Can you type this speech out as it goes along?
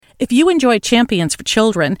If you enjoy Champions for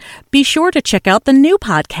Children, be sure to check out the new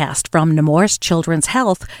podcast from Nemours Children's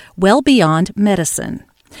Health, Well Beyond Medicine.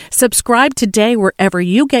 Subscribe today wherever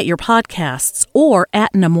you get your podcasts or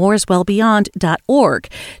at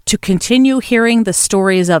nemourswellbeyond.org to continue hearing the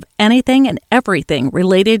stories of anything and everything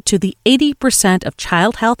related to the 80% of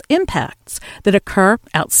child health impacts that occur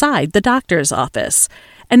outside the doctor's office.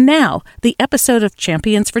 And now, the episode of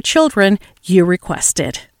Champions for Children you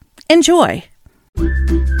requested. Enjoy!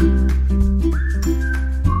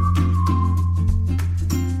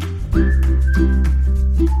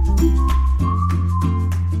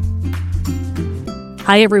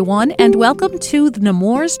 Hi, everyone, and welcome to the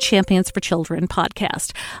Nemours Champions for Children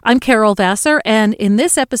podcast. I'm Carol Vassar, and in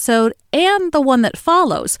this episode and the one that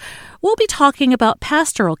follows, we'll be talking about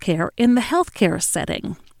pastoral care in the healthcare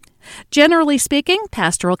setting. Generally speaking,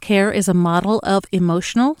 pastoral care is a model of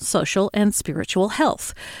emotional, social, and spiritual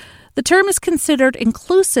health. The term is considered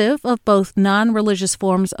inclusive of both non-religious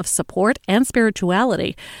forms of support and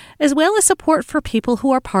spirituality, as well as support for people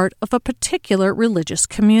who are part of a particular religious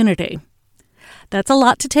community. That's a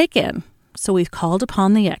lot to take in, so we've called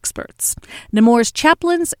upon the experts. Nemours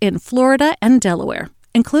chaplains in Florida and Delaware,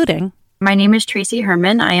 including... My name is Tracie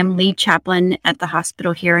Herman. I am lead chaplain at the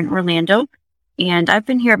hospital here in Orlando, and I've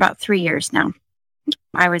been here about 3 years now.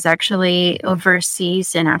 I was actually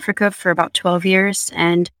overseas in Africa for about 12 years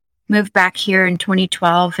and moved back here in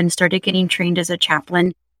 2012 and started getting trained as a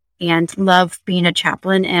chaplain and love being a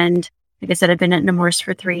chaplain. And like I said, I've been at Nemours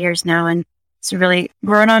for 3 years now, and it's really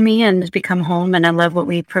grown on me and has become home. And I love what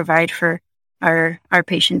we provide for our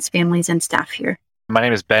patients, families, and staff here. My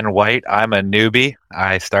name is Ben White. I'm a newbie.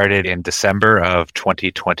 I started in December of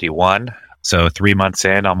 2021. So 3 months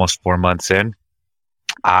in, almost 4 months in.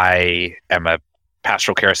 I am a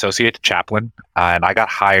pastoral care associate chaplain, and I got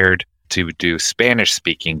hired to do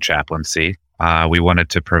Spanish-speaking chaplaincy. We wanted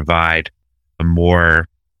to provide a more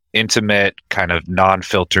intimate, kind of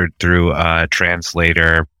non-filtered through a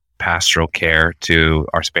translator pastoral care to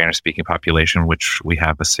our Spanish-speaking population, which we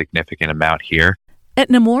have a significant amount here.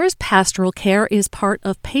 At Nemours, pastoral care is part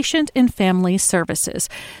of patient and family services,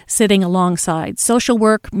 sitting alongside social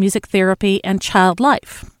work, music therapy, and child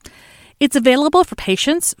life. It's available for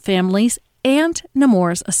patients, families, and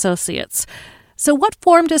Nemours associates. So what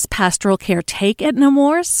form does pastoral care take at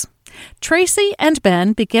Nemours? Tracie and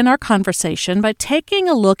Ben begin our conversation by taking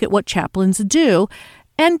a look at what chaplains do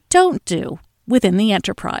and don't do within the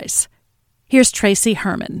enterprise. Here's Tracie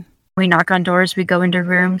Herman. We knock on doors, we go into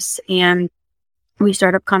rooms, and we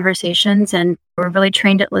start up conversations, and we're really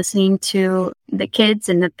trained at listening to the kids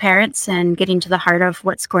and the parents and getting to the heart of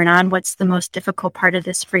what's going on, what's the most difficult part of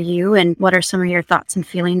this for you, and what are some of your thoughts and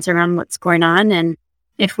feelings around what's going on. And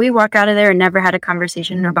if we walk out of there and never had a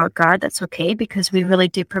conversation about God, that's okay, because we really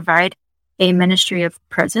do provide a ministry of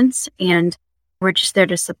presence, and we're just there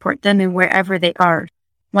to support them in wherever they are.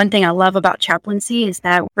 One thing I love about chaplaincy is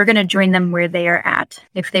that we're going to join them where they are at.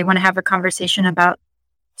 If they want to have a conversation about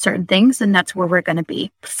certain things, then that's where we're going to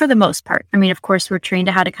be for the most part. I mean, of course, we're trained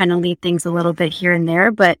to how to kind of lead things a little bit here and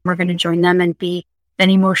there, but we're going to join them and be an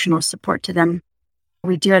emotional support to them.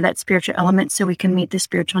 We do have that spiritual element so we can meet the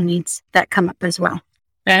spiritual needs that come up as well.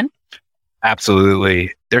 Ben?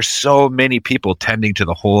 Absolutely. There's so many people tending to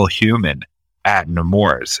the whole human at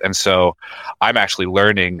Nemours. And so I'm actually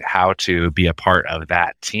learning how to be a part of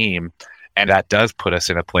that team. And that does put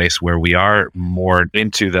us in a place where we are more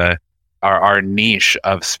into our niche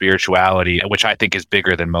of spirituality, which I think is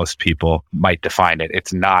bigger than most people might define it.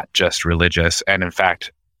 It's not just religious. And in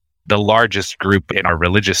fact, the largest group in our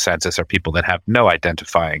religious census are people that have no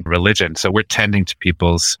identifying religion. So we're tending to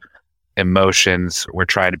people's emotions. We're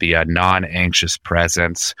trying to be a non-anxious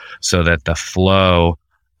presence so that the flow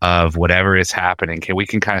of whatever is happening, we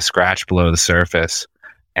can kind of scratch below the surface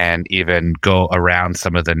and even go around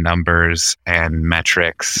some of the numbers and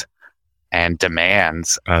metrics and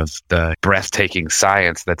demands of the breathtaking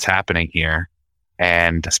science that's happening here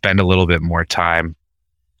and spend a little bit more time.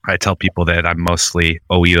 I tell people that I'm mostly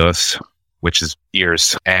oídos, which is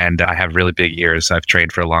ears, and I have really big ears. I've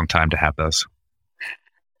trained for a long time to have those.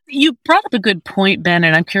 You brought up a good point, Ben,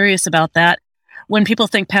 and I'm curious about that. When people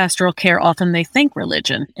think pastoral care, often they think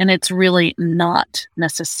religion, and it's really not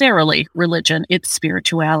necessarily religion, it's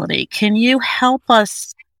spirituality. Can you help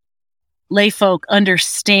us layfolk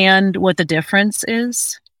understand what the difference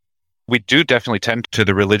is? We do definitely tend to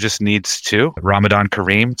the religious needs too. Ramadan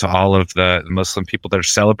Kareem to all of the Muslim people that are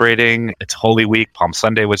celebrating. It's Holy Week. Palm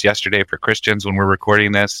Sunday was yesterday for Christians when we're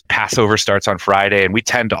recording this. Passover starts on Friday, and we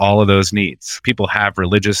tend to all of those needs. People have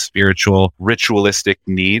religious, spiritual, ritualistic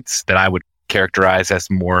needs that I would characterize as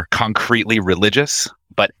more concretely religious,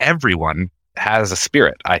 but everyone has a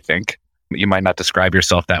spirit, I think. You might not describe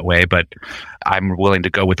yourself that way, but I'm willing to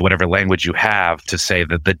go with whatever language you have to say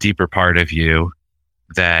that the deeper part of you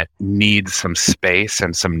that needs some space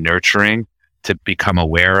and some nurturing to become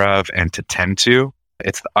aware of and to tend to.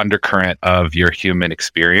 It's the undercurrent of your human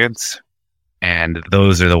experience. And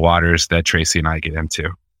those are the waters that Tracie and I get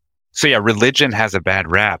into. So yeah, religion has a bad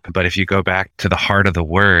rap, but if you go back to the heart of the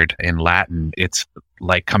word in Latin, it's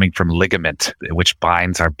like coming from ligament, which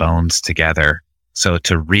binds our bones together. So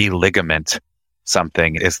to re-ligament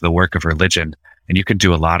something is the work of religion. And you can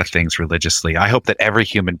do a lot of things religiously. I hope that every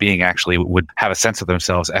human being actually would have a sense of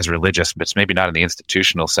themselves as religious, but it's maybe not in the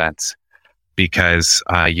institutional sense, because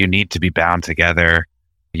you need to be bound together.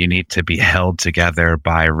 You need to be held together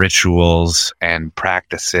by rituals and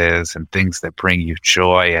practices and things that bring you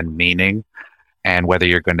joy and meaning. And whether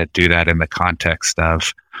you're going to do that in the context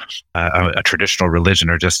of a traditional religion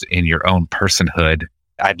or just in your own personhood,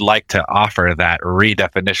 I'd like to offer that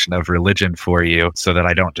redefinition of religion for you so that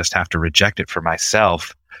I don't just have to reject it for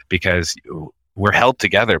myself, because we're held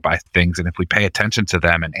together by things. And if we pay attention to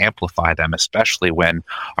them and amplify them, especially when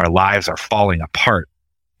our lives are falling apart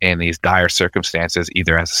in these dire circumstances,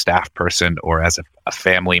 either as a staff person or as a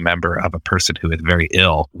family member of a person who is very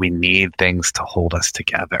ill, we need things to hold us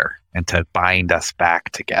together and to bind us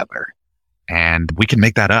back together. And we can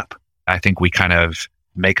make that up. I think we kind of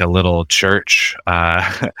make a little church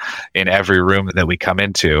in every room that we come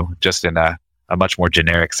into, just in a much more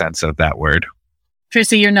generic sense of that word.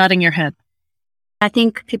 Tracie, you're nodding your head. I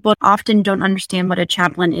think people often don't understand what a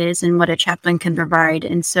chaplain is and what a chaplain can provide.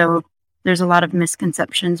 And so there's a lot of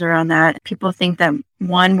misconceptions around that. People think that,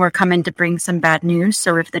 one, we're coming to bring some bad news.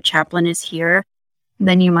 So if the chaplain is here,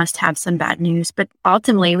 then you must have some bad news. But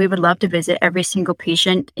ultimately, we would love to visit every single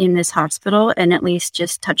patient in this hospital and at least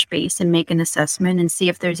just touch base and make an assessment and see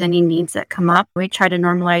if there's any needs that come up. We try to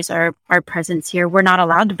normalize our presence here. We're not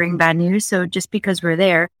allowed to bring bad news. So just because we're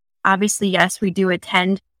there, obviously, yes, we do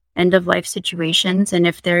attend end-of-life situations. And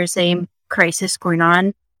if there's a crisis going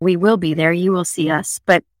on, we will be there. You will see us.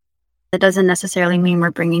 But that doesn't necessarily mean we're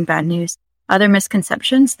bringing bad news. Other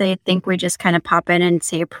misconceptions, they think we just kind of pop in and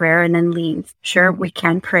say a prayer and then leave. Sure, we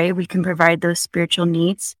can pray. We can provide those spiritual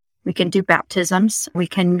needs. We can do baptisms. We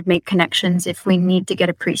can make connections if we need to get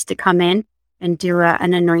a priest to come in and do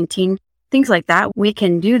an anointing. Things like that. We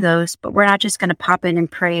can do those, but we're not just going to pop in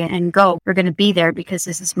and pray and go. We're going to be there because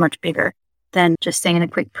this is much bigger than just saying a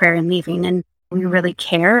quick prayer and leaving. And we really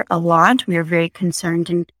care a lot. We are very concerned.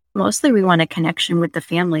 And mostly we want a connection with the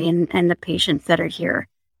family and the patients that are here.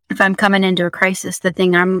 If I'm coming into a crisis, the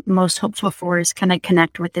thing I'm most hopeful for is, can I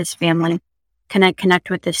connect with this family? Can I connect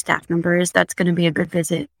with this staff members? That's going to be a good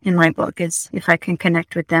visit in my book, is if I can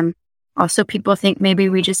connect with them. Also, people think maybe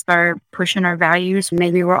we just are pushing our values.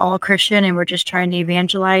 Maybe we're all Christian and we're just trying to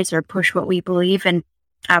evangelize or push what we believe. And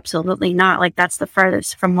absolutely not. Like, that's the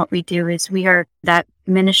farthest from what we do. Is we are that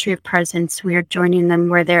ministry of presence. We are joining them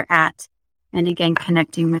where they're at. And again,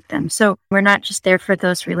 connecting with them. So we're not just there for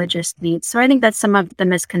those religious needs. So I think that's some of the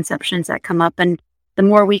misconceptions that come up. And the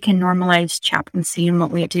more we can normalize chaplaincy and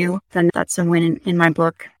what we do, then that's a win in my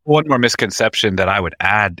book. One more misconception that I would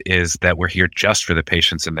add is that we're here just for the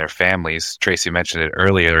patients and their families. Tracie mentioned it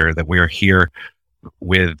earlier, that we're here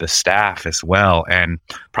with the staff as well. And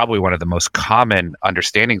probably one of the most common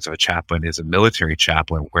understandings of a chaplain is a military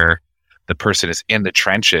chaplain, where the person is in the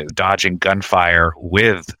trenches, dodging gunfire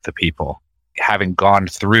with the people, having gone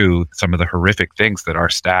through some of the horrific things that our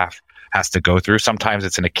staff has to go through. Sometimes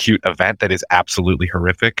it's an acute event that is absolutely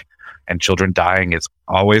horrific, and children dying is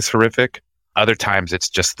always horrific. Other times it's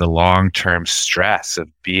just the long-term stress of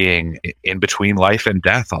being in between life and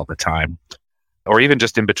death all the time, or even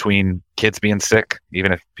just in between kids being sick.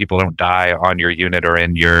 Even if people don't die on your unit or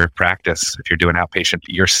in your practice, if you're doing outpatient,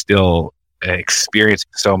 you're still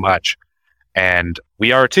experiencing so much. And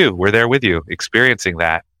we are too. We're there with you, experiencing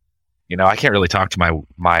that. You know, I can't really talk to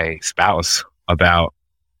my spouse about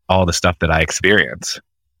all the stuff that I experience,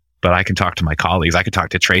 but I can talk to my colleagues. I can talk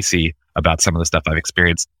to Tracie about some of the stuff I've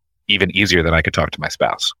experienced even easier than I could talk to my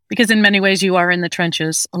spouse. Because in many ways, you are in the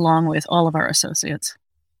trenches along with all of our associates.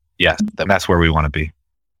 Yes, and that's where we want to be.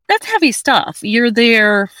 That's heavy stuff. You're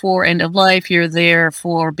there for end of life. You're there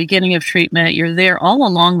for beginning of treatment. You're there all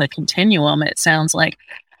along the continuum, it sounds like.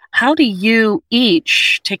 How do you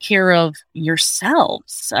each take care of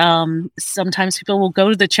yourselves? Sometimes people will go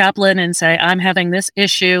to the chaplain and say, I'm having this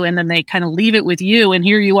issue, and then they kind of leave it with you, and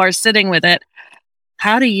here you are sitting with it.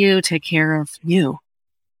 How do you take care of you?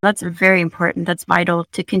 That's very important. That's vital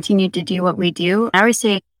to continue to do what we do. I always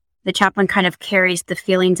say the chaplain kind of carries the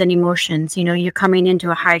feelings and emotions. You know, you're coming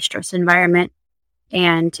into a high stress environment,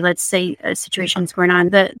 and let's say a situation's going on.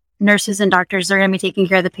 The nurses and doctors, they're going to be taking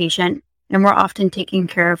care of the patient. And we're often taking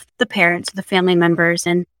care of the parents, the family members,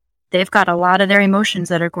 and they've got a lot of their emotions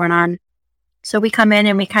that are going on. So we come in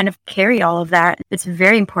and we kind of carry all of that. It's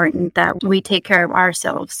very important that we take care of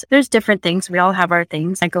ourselves. There's different things. We all have our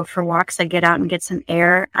things. I go for walks. I get out and get some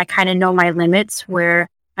air. I kind of know my limits where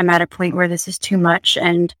I'm at a point where this is too much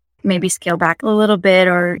and maybe scale back a little bit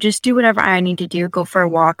or just do whatever I need to do, go for a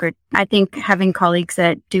walk. Or I think having colleagues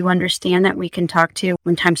that do understand that we can talk to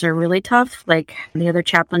when times are really tough, like the other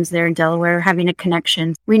chaplains there in Delaware, having a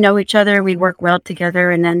connection. We know each other. We work well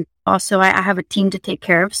together. And then also I have a team to take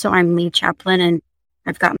care of. So I'm lead chaplain and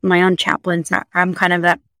I've got my own chaplains. I'm kind of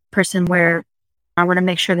that person where I want to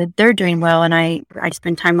make sure that they're doing well. And I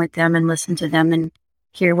spend time with them and listen to them and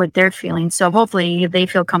hear what they're feeling. So hopefully they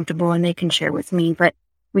feel comfortable and they can share with me. But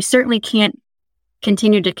we certainly can't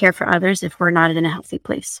continue to care for others if we're not in a healthy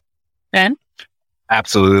place. Ben?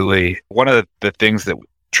 Absolutely. One of the things that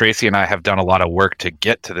Tracie and I have done a lot of work to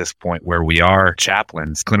get to this point where we are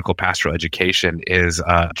chaplains. Clinical pastoral education is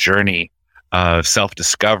a journey of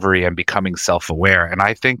self-discovery and becoming self-aware. And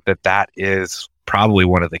I think that is probably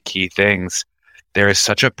one of the key things. There is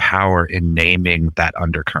such a power in naming that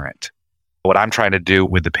undercurrent. What I'm trying to do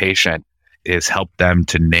with the patient is help them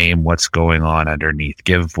to name what's going on underneath,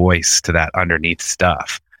 give voice to that underneath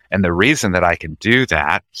stuff. And the reason that I can do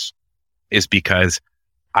that is because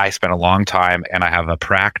I spent a long time and I have a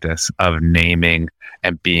practice of naming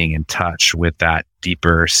and being in touch with that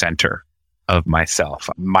deeper center of myself.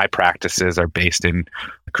 My practices are based in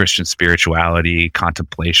Christian spirituality,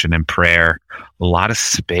 contemplation, and prayer, a lot of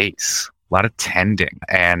space, a lot of tending.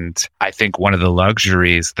 And I think one of the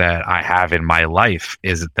luxuries that I have in my life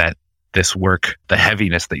is that this work, the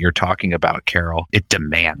heaviness that you're talking about, Carol, it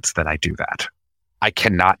demands that I do that. I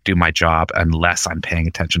cannot do my job unless I'm paying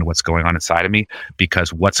attention to what's going on inside of me,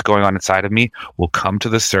 because what's going on inside of me will come to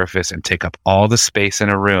the surface and take up all the space in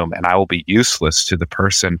a room, and I will be useless to the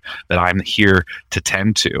person that I'm here to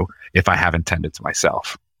tend to if I haven't tended to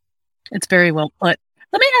myself. It's very well put.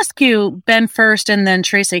 Let me ask you, Ben, first, and then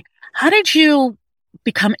Tracie, how did you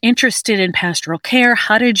become interested in pastoral care?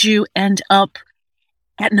 How did you end up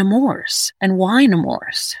at Nemours, and why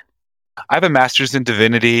Nemours? I have a master's in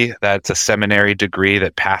divinity. That's a seminary degree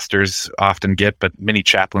that pastors often get, but many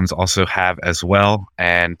chaplains also have as well.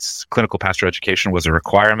 And clinical pastoral education was a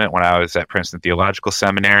requirement when I was at Princeton Theological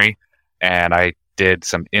Seminary, and I did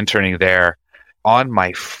some interning there. On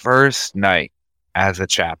my first night as a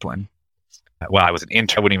chaplain, well, I was an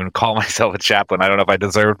intern. I wouldn't even call myself a chaplain. I don't know if I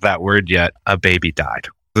deserved that word yet. A baby died.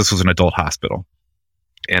 This was an adult hospital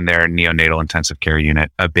in their neonatal intensive care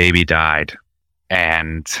unit. A baby died,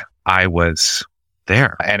 and I was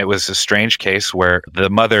there. And it was a strange case where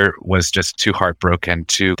the mother was just too heartbroken,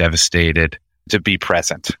 too devastated to be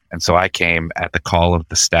present. And so I came at the call of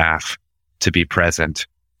the staff to be present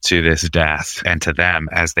to this death and to them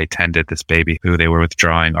as they tended this baby who they were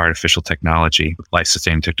withdrawing artificial technology,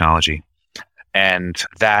 life-sustaining technology. And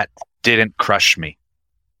that didn't crush me.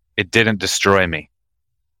 It didn't destroy me.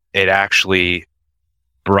 It actually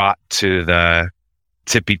brought to the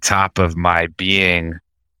tippy top of my being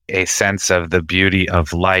a sense of the beauty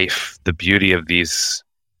of life, the beauty of these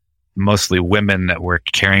mostly women that were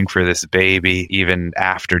caring for this baby even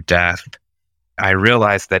after death. I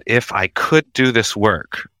realized that if I could do this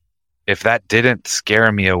work, if that didn't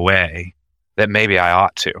scare me away, that maybe I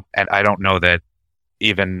ought to. And I don't know that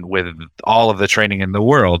even with all of the training in the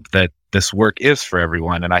world that this work is for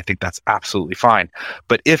everyone, and I think that's absolutely fine.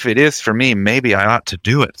 But if it is for me, maybe I ought to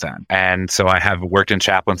do it then. And so I have worked in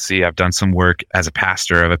chaplaincy. I've done some work as a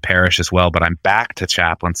pastor of a parish as well, but I'm back to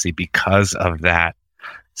chaplaincy because of that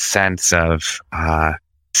sense of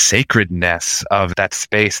sacredness of that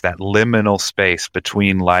space, that liminal space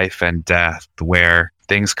between life and death, where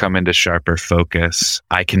things come into sharper focus.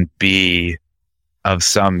 I can be of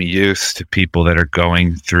some use to people that are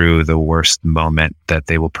going through the worst moment that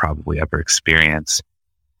they will probably ever experience,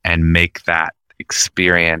 and make that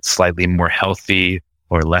experience slightly more healthy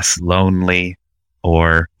or less lonely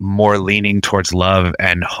or more leaning towards love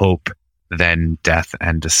and hope than death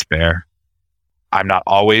and despair. I'm not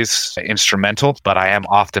always instrumental, but I am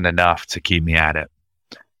often enough to keep me at it.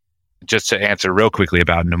 Just to answer real quickly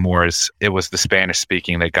about Nemours, it was the Spanish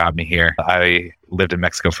speaking that got me here. I lived in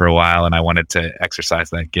Mexico for a while and I wanted to exercise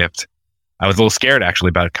that gift. I was a little scared actually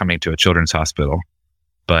about coming to a children's hospital,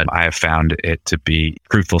 but I have found it to be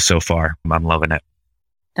fruitful so far. I'm loving it.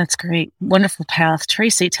 That's great. Wonderful path.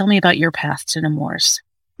 Tracie, tell me about your path to Nemours.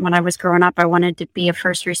 When I was growing up, I wanted to be a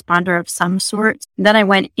first responder of some sort. Then I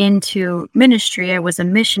went into ministry. I was a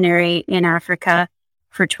missionary in Africa.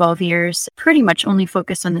 for 12 years, pretty much only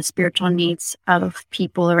focused on the spiritual needs of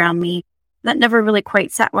people around me. That never really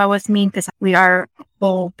quite sat well with me because we are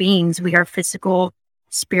whole beings. We are physical,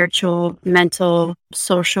 spiritual, mental,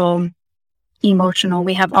 social, emotional.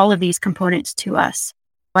 We have all of these components to us.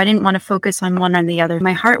 I didn't want to focus on one or the other.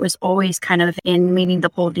 My heart was always kind of in meeting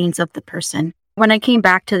the whole needs of the person. When I came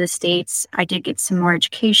back to the States, I did get some more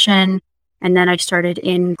education. And then I started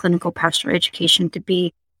in clinical pastoral education to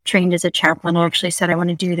be trained as a chaplain. I actually said I want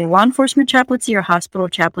to do the law enforcement chaplaincy or hospital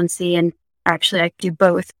chaplaincy. And actually I do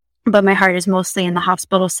both. But my heart is mostly in the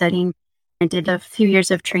hospital setting. I did a few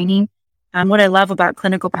years of training. What I love about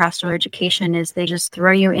clinical pastoral education is they just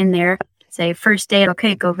throw you in there, say first day,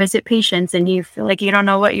 okay, go visit patients, and you feel like you don't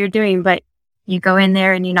know what you're doing, but you go in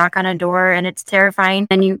there and you knock on a door and it's terrifying,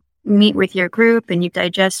 and you meet with your group and you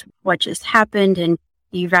digest what just happened and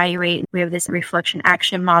you evaluate. We have this reflection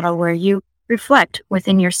action model where you reflect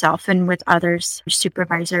within yourself and with others, your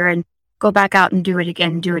supervisor, and go back out and do it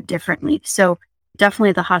again, do it differently. So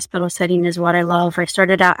definitely the hospital setting is what I love. I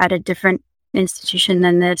started out at a different institution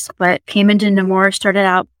than this, but came into Nemours, started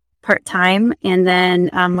out part-time, and then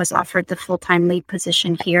was offered the full-time lead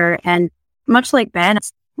position here. And much like Ben,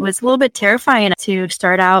 it was a little bit terrifying to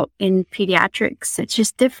start out in pediatrics. It's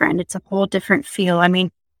just different. It's a whole different feel. I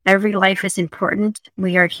mean, every life is important.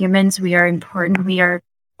 We are humans. We are important. We are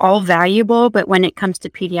all valuable. But when it comes to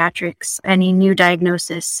pediatrics, any new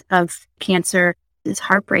diagnosis of cancer is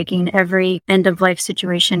heartbreaking. Every end of life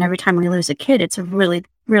situation, every time we lose a kid, it's a really,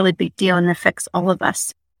 really big deal and affects all of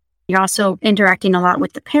us. You're also interacting a lot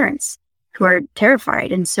with the parents who are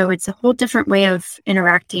terrified. And so it's a whole different way of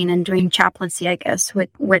interacting and doing chaplaincy, I guess,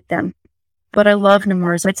 with them. But I love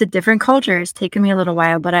Nemours. It's a different culture. It's taken me a little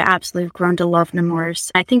while, but I absolutely have grown to love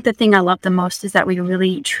Nemours. I think the thing I love the most is that we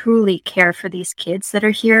really, truly care for these kids that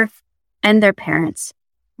are here and their parents.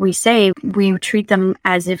 We say we treat them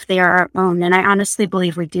as if they are our own. And I honestly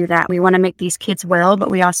believe we do that. We want to make these kids well,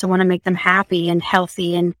 but we also want to make them happy and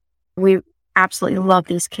healthy. And we absolutely love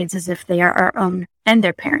these kids as if they are our own and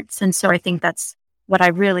their parents. And so I think that's what I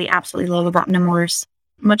really absolutely love about Nemours.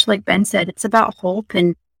 Much like Ben said, it's about hope,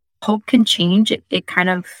 and hope can change. They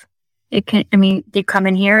come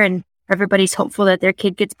in here and everybody's hopeful that their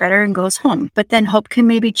kid gets better and goes home. But then hope can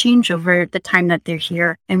maybe change over the time that they're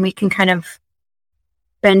here, and we can kind of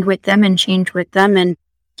bend with them and change with them. And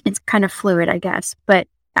it's kind of fluid, I guess. But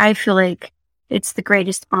I feel like it's the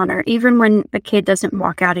greatest honor. Even when a kid doesn't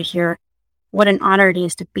walk out of here, what an honor it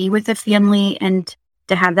is to be with a family and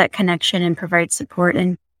to have that connection and provide support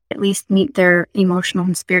and at least meet their emotional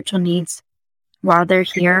and spiritual needs while they're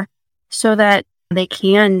here so that they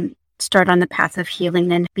can start on the path of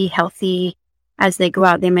healing and be healthy as they go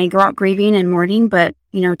out. They may go out grieving and mourning, but,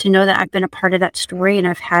 to know that I've been a part of that story and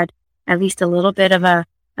I've had at least a little bit of a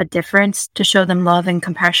difference to show them love and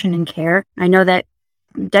compassion and care. I know that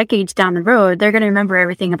decades down the road, they're going to remember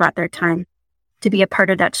everything about their time. To be a part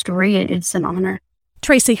of that story, it's an honor.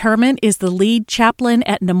 Tracie Herman is the lead chaplain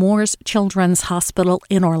at Nemours Children's Hospital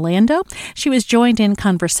in Orlando. She was joined in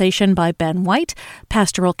conversation by Ben White,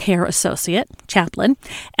 Pastoral Care Associate, chaplain,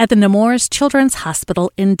 at the Nemours Children's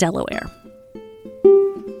Hospital in Delaware.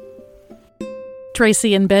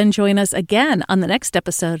 Tracie and Ben join us again on the next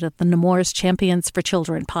episode of the Nemours Champions for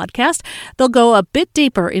Children podcast. They'll go a bit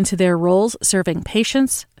deeper into their roles serving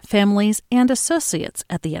patients, families, and associates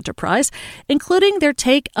at the enterprise, including their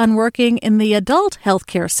take on working in the adult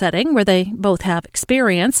healthcare setting, where they both have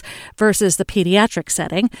experience, versus the pediatric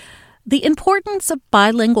setting, the importance of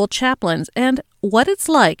bilingual chaplains, and what it's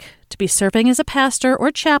like to be serving as a pastor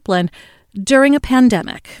or chaplain during a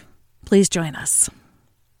pandemic. Please join us.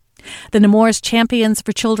 The Nemours Champions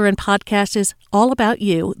for Children podcast is all about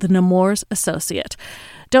you, the Nemours associate.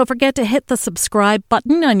 Don't forget to hit the subscribe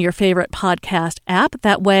button on your favorite podcast app.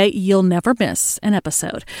 That way you'll never miss an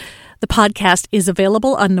episode. The podcast is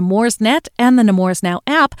available on Nemours Net and the Nemours Now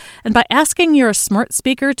app, and by asking your smart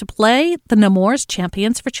speaker to play the Nemours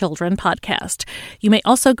Champions for Children podcast. You may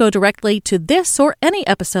also go directly to this or any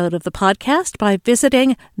episode of the podcast by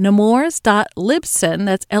visiting nemours.libsyn,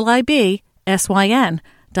 that's LIBSYN.com.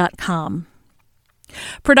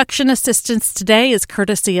 Production assistance today is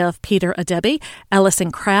courtesy of Peter Adebi, Allison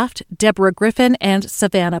Kraft, Deborah Griffin, and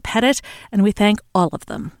Savannah Pettit, and we thank all of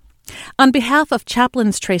them. On behalf of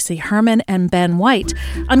Chaplains Tracie Herman and Ben White,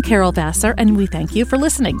 I'm Carol Vassar, and we thank you for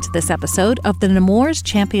listening to this episode of the Nemours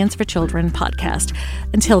Champions for Children podcast.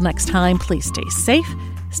 Until next time, please stay safe,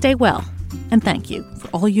 stay well, and thank you for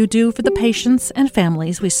all you do for the patients and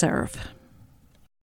families we serve.